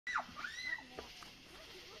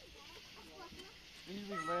These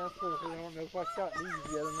be last so I don't know if I shot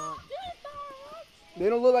these yet or not. They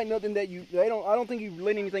don't look like nothing that you. They don't. I don't think you've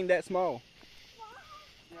lit anything that small.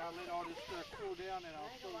 Yeah, I let all this stuff cool down and I'll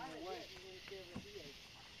throw them away.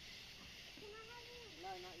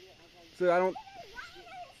 So I don't.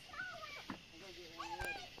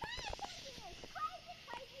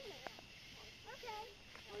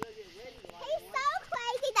 He's so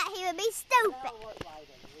crazy that he would be stupid.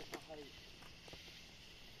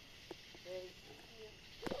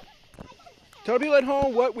 Tell people at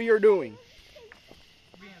home what we are doing.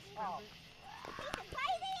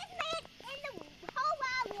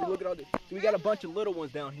 See, look at all this. See, we got a bunch of little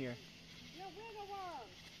ones down here.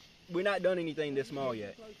 We're not done anything this small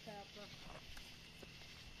yet.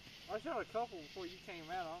 I shot a couple before you came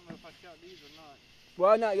out. I don't know if I shot these or not.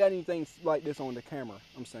 Well, I've not got anything like this on the camera,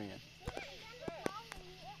 I'm saying.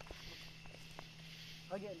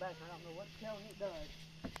 I'll get back. I don't know what the hell it does.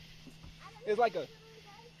 It's like a...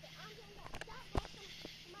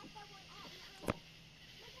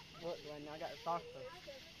 Look, Glenn, I got the saucer.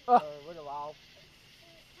 With a wall.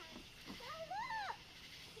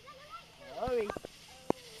 Hurry.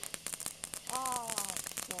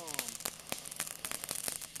 Awesome.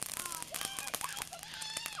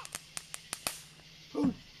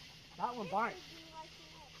 That one burnt.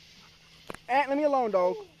 Ant, let me alone,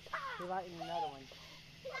 dog. He's right in another one.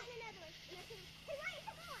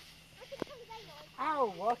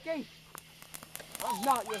 Ow, Lucky. I'm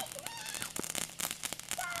not your...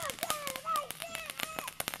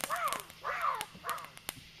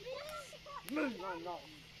 No, no.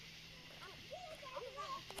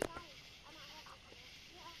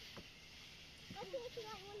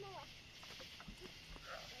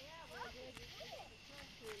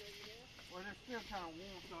 Well, they're still kind of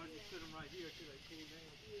warm, so I just sit them right here till they cool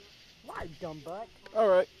down. Why, dumb butt? All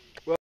right.